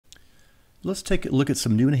Let's take a look at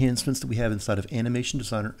some new enhancements that we have inside of Animation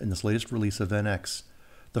Designer in this latest release of NX.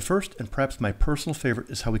 The first, and perhaps my personal favorite,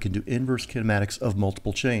 is how we can do inverse kinematics of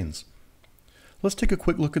multiple chains. Let's take a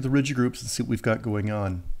quick look at the rigid groups and see what we've got going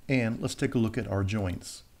on. And let's take a look at our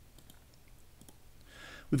joints.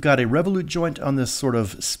 We've got a revolute joint on this sort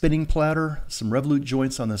of spinning platter, some revolute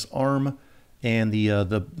joints on this arm, and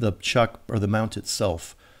the chuck or the mount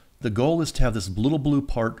itself. The goal is to have this little blue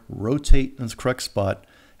part rotate in its correct spot,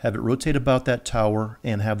 have it rotate about that tower,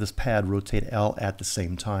 and have this pad rotate all at the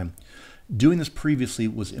same time. Doing this previously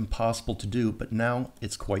was impossible to do, but now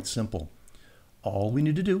it's quite simple. All we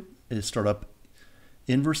need to do is start up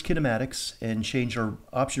inverse kinematics and change our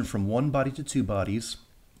option from one body to two bodies.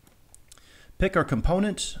 Pick our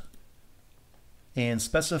component and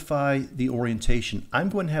specify the orientation. I'm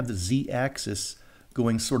going to have the Z-axis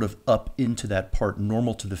going sort of up into that part,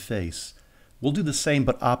 normal to the face. We'll do the same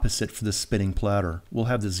but opposite for the spinning platter. We'll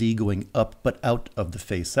have the Z going up but out of the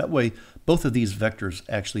face. That way both of these vectors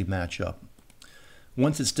actually match up.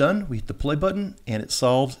 Once it's done, we hit the play button and it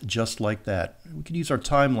solves just like that. We can use our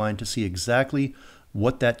timeline to see exactly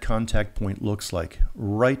what that contact point looks like.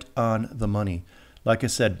 Right on the money. Like I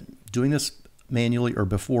said, doing this manually or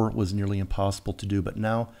before was nearly impossible to do, but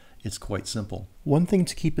now it's quite simple. One thing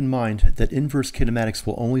to keep in mind that inverse kinematics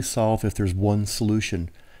will only solve if there's one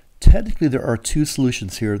solution. Technically there are two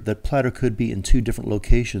solutions here. That platter could be in two different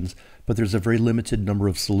locations, but there's a very limited number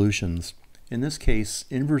of solutions. In this case,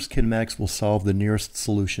 inverse kinematics will solve the nearest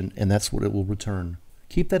solution, and that's what it will return.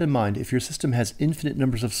 Keep that in mind. If your system has infinite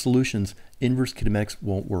numbers of solutions, inverse kinematics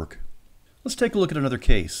won't work. Let's take a look at another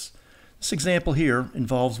case. This example here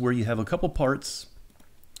involves where you have a couple parts,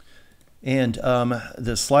 and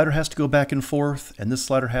the slider has to go back and forth, and this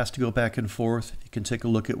slider has to go back and forth. You can take a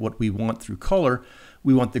look at what we want through color.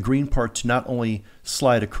 We want the green part to not only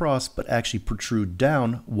slide across, but actually protrude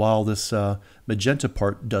down, while this magenta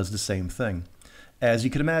part does the same thing. As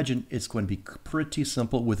you can imagine, it's going to be pretty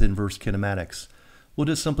simple with inverse kinematics. We'll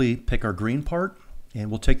just simply pick our green part,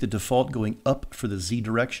 and we'll take the default going up for the Z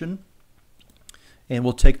direction, and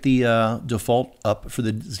we'll take the default up for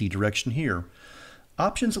the Z direction here.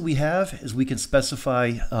 Options that we have is we can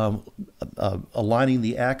specify aligning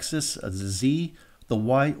the axis of the Z, the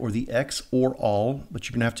Y, or the X, or all, but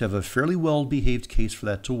you're going to have a fairly well-behaved case for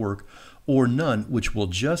that to work, or none, which will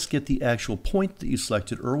just get the actual point that you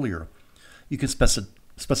selected earlier. You can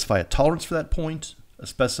specify a tolerance for that point,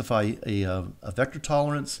 specify a vector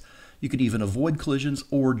tolerance. You could even avoid collisions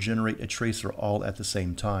or generate a tracer all at the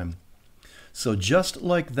same time. So just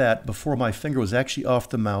like that, before my finger was actually off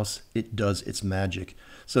the mouse, it does its magic.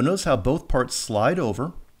 So notice how both parts slide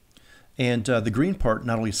over, and the green part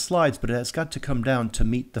not only slides, but it has got to come down to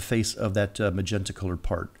meet the face of that magenta colored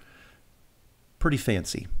part. Pretty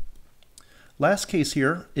fancy. Last case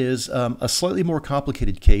here is a slightly more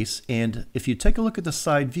complicated case, and if you take a look at the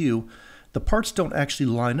side view, the parts don't actually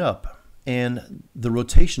line up, and the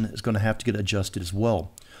rotation is going to have to get adjusted as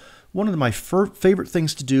well. One of my favorite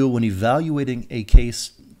things to do when evaluating a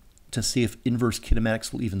case to see if inverse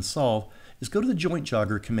kinematics will even solve is go to the joint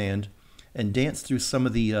jogger command and dance through some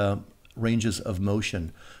of the ranges of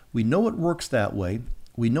motion. We know it works that way.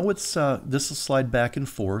 We know it's this will slide back and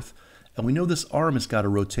forth, and we know this arm has got to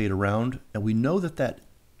rotate around, and we know that that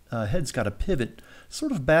head's got to pivot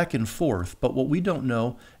sort of back and forth, but what we don't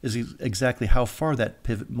know is exactly how far that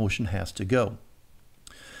pivot motion has to go.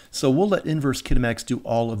 So we'll let inverse kinematics do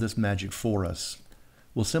all of this magic for us.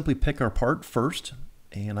 We'll simply pick our part first,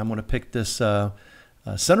 and I'm going to pick this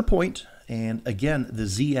center point, and again the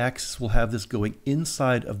Z-axis will have this going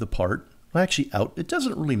inside of the part, well, actually out. It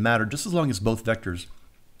doesn't really matter just as long as both vectors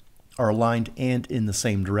are aligned and in the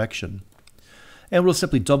same direction. And we'll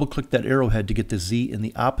simply double click that arrowhead to get the Z in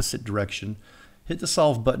the opposite direction, hit the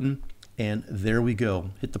solve button, and there we go.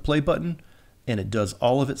 Hit the play button, and it does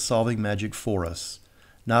all of its solving magic for us.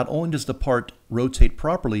 Not only does the part rotate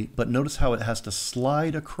properly, but notice how it has to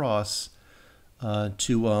slide across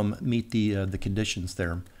to meet the conditions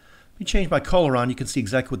there. If you change my color on, you can see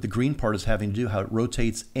exactly what the green part is having to do, how it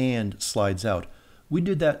rotates and slides out. We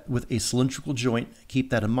did that with a cylindrical joint.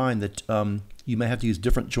 Keep that in mind that you may have to use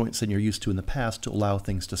different joints than you're used to in the past to allow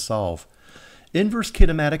things to solve. Inverse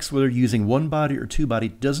kinematics, whether you're using one body or two body,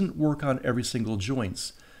 doesn't work on every single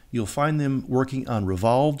joints. You'll find them working on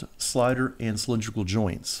revolved, slider, and cylindrical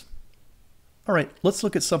joints. All right, let's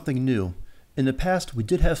look at something new. In the past, we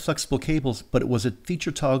did have flexible cables, but it was a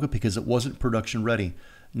feature toggle because it wasn't production ready.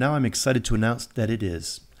 Now I'm excited to announce that it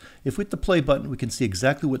is. If we hit the play button, we can see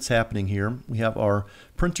exactly what's happening here. We have our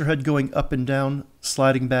printer head going up and down,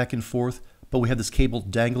 sliding back and forth, but we have this cable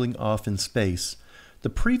dangling off in space. The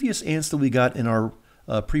previous ants that we got in our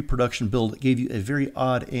pre-production build gave you a very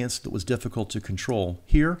odd answer that was difficult to control.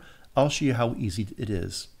 Here, I'll show you how easy it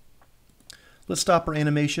is. Let's stop our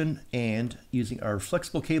animation, and using our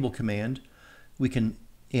flexible cable command, we can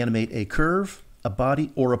animate a curve, a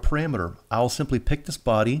body, or a parameter. I'll simply pick this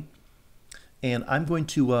body, and I'm going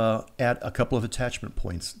to add a couple of attachment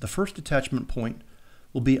points. The first attachment point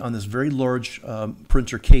will be on this very large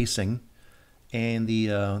printer casing, and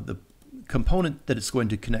the component that it's going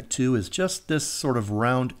to connect to is just this sort of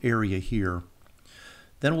round area here.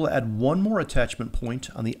 Then we'll add one more attachment point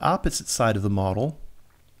on the opposite side of the model,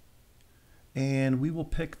 and we will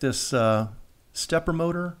pick this stepper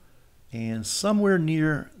motor, and somewhere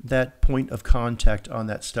near that point of contact on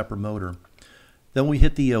that stepper motor. Then we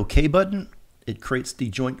hit the OK button. It creates the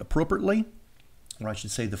joint appropriately, or I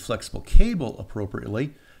should say the flexible cable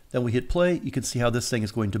appropriately. Then we hit play. You can see how this thing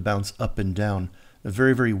is going to bounce up and down in a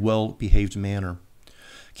very, very well-behaved manner.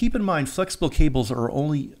 Keep in mind, flexible cables are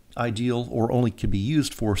only ideal or only can be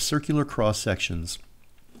used for circular cross sections.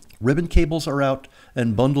 Ribbon cables are out,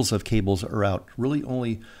 and bundles of cables are out. Really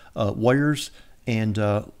only wires and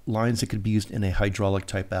lines that could be used in a hydraulic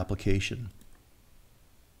type application.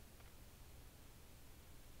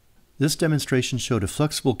 This demonstration showed a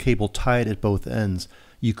flexible cable tied at both ends.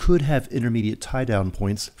 You could have intermediate tie down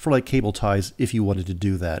points for like cable ties if you wanted to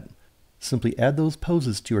do that. Simply add those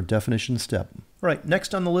poses to your definition step. All right,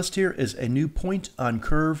 next on the list here is a new point on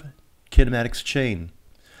curve kinematics chain.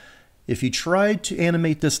 If you tried to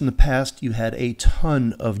animate this in the past, you had a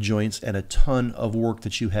ton of joints and a ton of work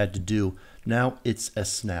that you had to do. Now it's a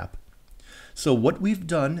snap. So what we've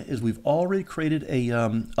done is we've already created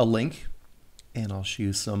a link, and I'll show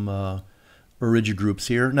you some ridge groups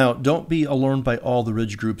here. Now don't be alarmed by all the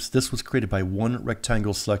ridge groups. This was created by one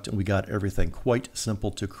rectangle select, and we got everything. Quite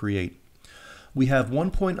simple to create. We have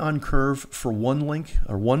one point on curve for one link,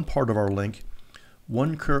 or one part of our link,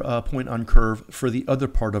 one point on curve for the other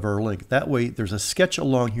part of our link. That way there's a sketch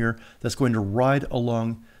along here that's going to ride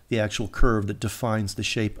along the actual curve that defines the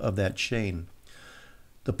shape of that chain.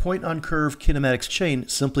 The point on curve kinematics chain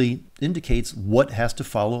simply indicates what has to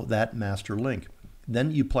follow that master link.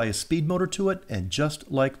 Then you apply a speed motor to it, and just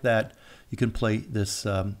like that, you can play this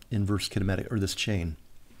inverse kinematic, or this chain.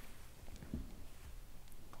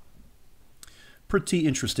 Pretty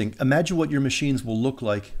interesting. Imagine what your machines will look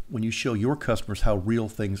like when you show your customers how real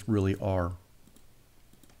things really are.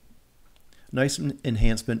 Nice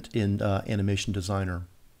enhancement in Animation Designer.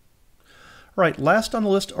 All right, last on the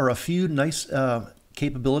list are a few nice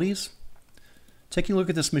capabilities. Taking a look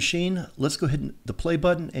at this machine, let's go ahead and hit the play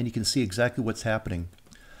button, and you can see exactly what's happening.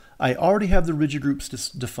 I already have the rigid groups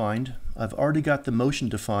defined. I've already got the motion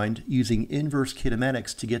defined using inverse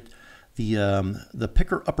kinematics to get the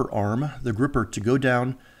picker upper arm, the gripper, to go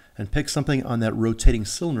down and pick something on that rotating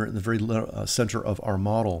cylinder in the very center of our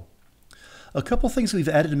model. A couple things we've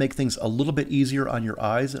added to make things a little bit easier on your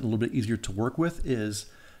eyes and a little bit easier to work with is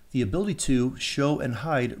the ability to show and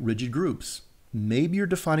hide rigid groups. Maybe you're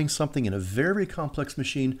defining something in a very complex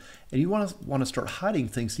machine, and you want to start hiding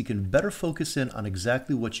things so you can better focus in on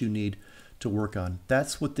exactly what you need to work on.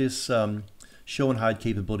 That's what this show and hide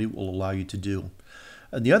capability will allow you to do.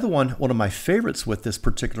 And the other one of my favorites with this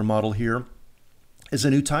particular model here, is a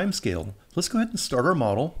new time scale. Let's go ahead and start our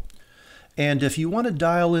model. And if you want to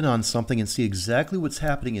dial in on something and see exactly what's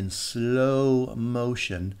happening in slow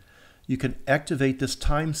motion, you can activate this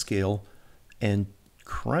time scale and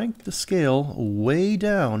crank the scale way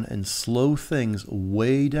down and slow things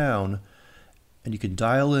way down, and you can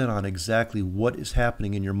dial in on exactly what is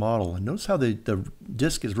happening in your model. And notice how the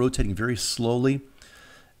disc is rotating very slowly,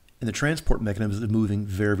 and the transport mechanism is moving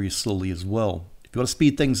very, very slowly as well. If you want to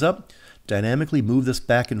speed things up, dynamically move this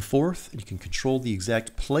back and forth, and you can control the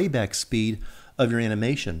exact playback speed of your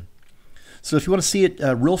animation. So if you want to see it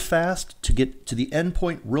real fast to get to the end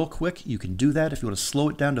point real quick, you can do that. If you want to slow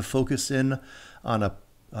it down to focus in on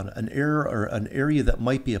an error or an area that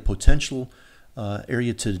might be a potential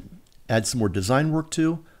area to add some more design work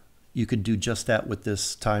to, you could do just that with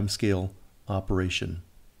this time scale operation.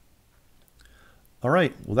 All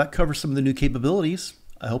right, well, that covers some of the new capabilities.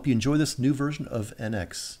 I hope you enjoy this new version of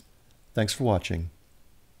NX. Thanks for watching.